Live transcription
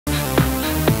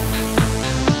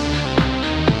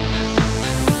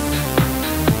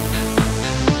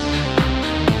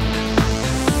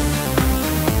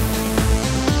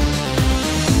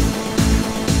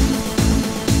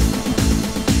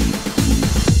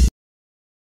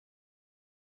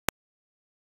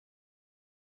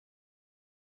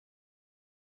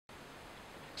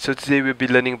So today we'll be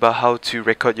learning about how to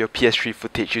record your PS3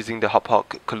 footage using the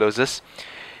Hauppauge Colossus.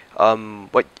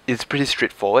 It's pretty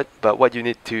straightforward, but what you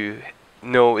need to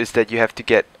know is that you have to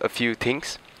get a few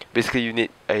things. Basically, you need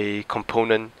a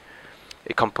component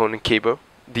cable,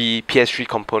 the PS3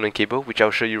 component cable, which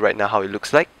I'll show you right now how it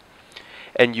looks like.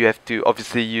 And you have to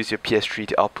obviously use your PS3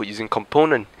 to output using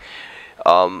component.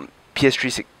 You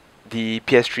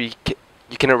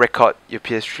cannot record your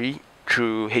PS3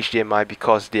 through HDMI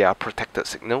because they are protected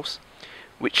signals,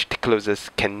 which the Colossus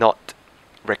cannot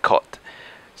record.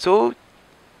 So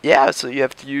yeah, so you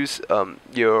have to use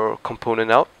your component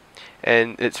out,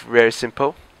 and it's very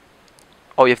simple.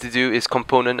 All you have to do is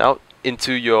component out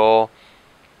into your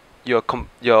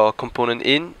component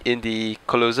in the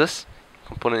Colossus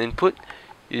component input.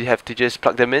 You have to just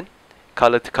plug them in,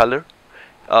 color to color.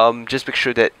 Just make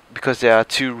sure that because there are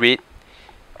two red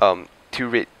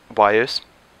wires,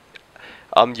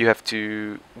 you have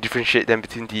to differentiate them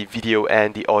between the video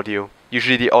and the audio.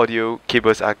 Usually the audio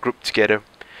cables are grouped together,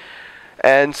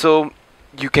 and so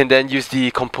you can then use the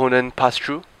component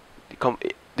pass-through,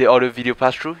 the audio video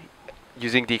pass-through,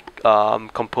 using the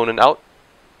component out.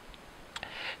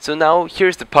 So now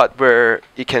here's the part where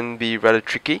it can be rather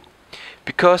tricky,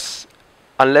 because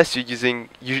unless you're using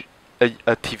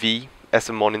a TV as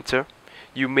a monitor,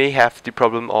 you may have the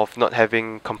problem of not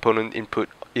having component input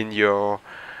in your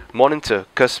monitor,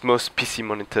 because most PC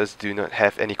monitors do not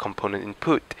have any component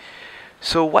input.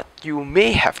 So what you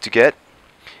may have to get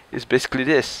is basically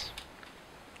this.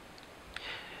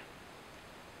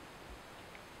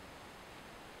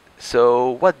 So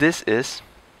what this is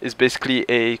basically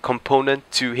a component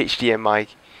to HDMI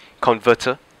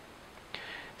converter.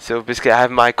 So basically I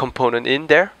have my component in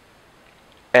there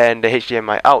and the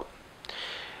HDMI out.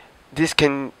 This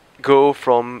can go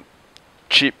from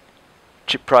cheap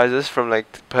prices from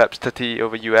like perhaps 30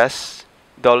 over US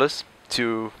dollars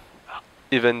to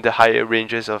even the higher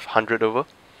ranges of 100 over.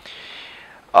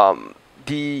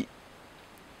 The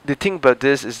thing about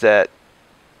this is that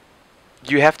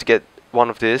you have to get one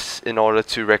of this in order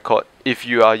to record if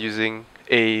you are using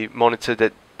a monitor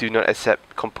that do not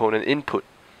accept component input.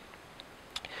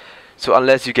 So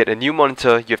unless you get a new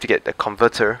monitor, you have to get the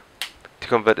converter to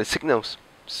convert the signals.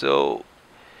 So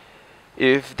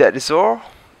if that is all,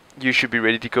 you should be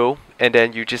ready to go, and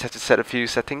then you just have to set a few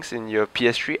settings in your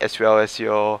PS3 as well as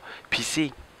your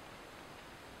PC.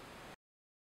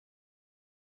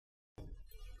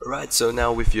 Alright, so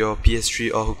now with your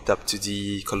PS3 all hooked up to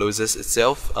the Colossus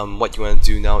itself, what you want to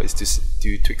do now is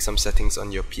to tweak some settings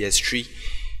on your PS3.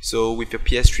 So with your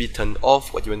PS3 turned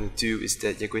off, what you want to do is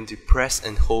that you're going to press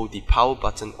and hold the power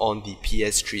button on the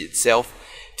PS3 itself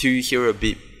till you hear a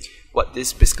beep. What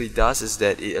this basically does is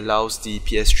that it allows the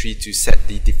PS3 to set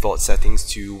the default settings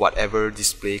to whatever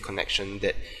display connection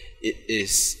that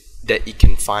it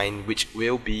can find, which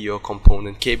will be your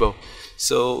component cable.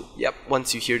 So yep,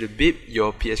 once you hear the beep,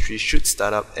 your PS3 should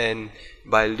start up, and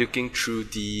by looking through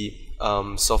the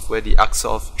software, the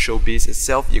Arcsoft Showbiz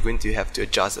itself, you're going to have to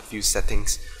adjust a few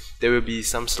settings. There will be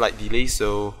some slight delay,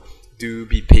 so do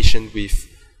be patient with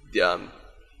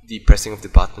the pressing of the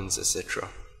buttons, etc.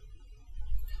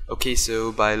 Okay,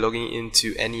 so by logging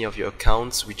into any of your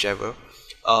accounts, whichever,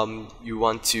 you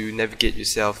want to navigate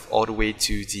yourself all the way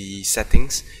to the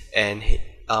settings and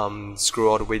scroll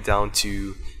all the way down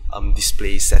to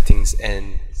display settings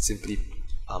and simply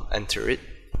enter it.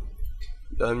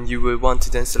 You will want to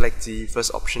then select the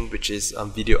first option, which is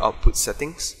video output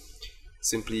settings.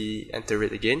 Simply enter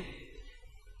it again.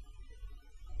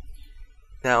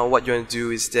 Now what you want to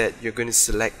do is that you're going to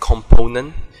select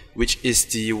component, which is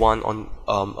the one on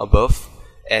above,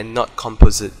 and not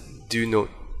composite.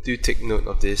 Do take note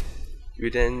of this. You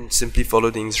then simply follow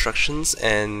the instructions,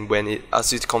 and when it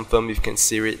asks you to confirm if you can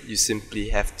see it, you simply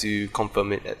have to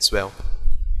confirm it as well.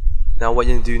 Now what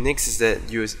you're going to do next is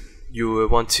that you will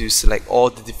want to select all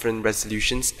the different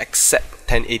resolutions except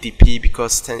 1080p,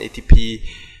 because 1080p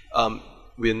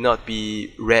will not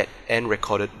be read and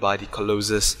recorded by the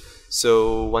Colossus.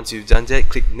 So once you've done that,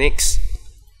 click next.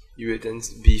 You will then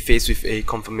be faced with a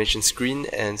confirmation screen,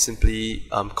 and simply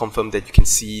confirm that you can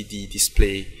see the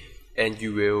display, and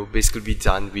you will basically be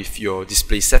done with your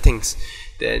display settings.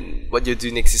 Then what you'll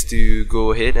do next is to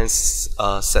go ahead and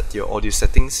set your audio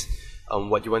settings.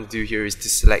 What you want to do here is to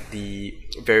select the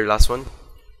very last one,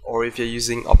 or if you're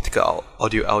using optical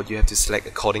audio out, you have to select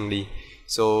accordingly.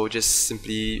 So just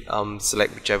simply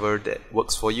select whichever that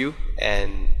works for you,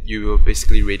 and you are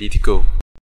basically ready to go.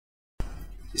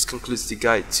 This concludes the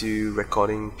guide to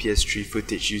recording PS3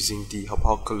 footage using the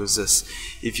Hauppauge Colossus.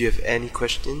 If you have any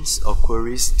questions or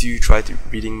queries, do try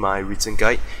reading my written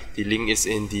guide. The link is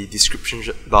in the description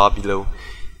bar below.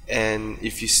 And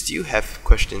if you still have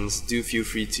questions, do feel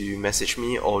free to message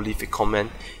me or leave a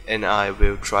comment, and I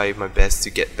will try my best to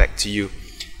get back to you.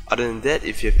 Other than that,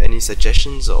 if you have any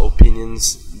suggestions or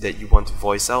opinions that you want to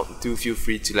voice out, do feel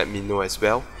free to let me know as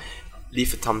well.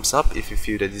 Leave a thumbs up if you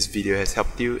feel that this video has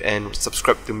helped you, and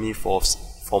subscribe to me for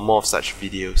more of such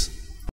videos.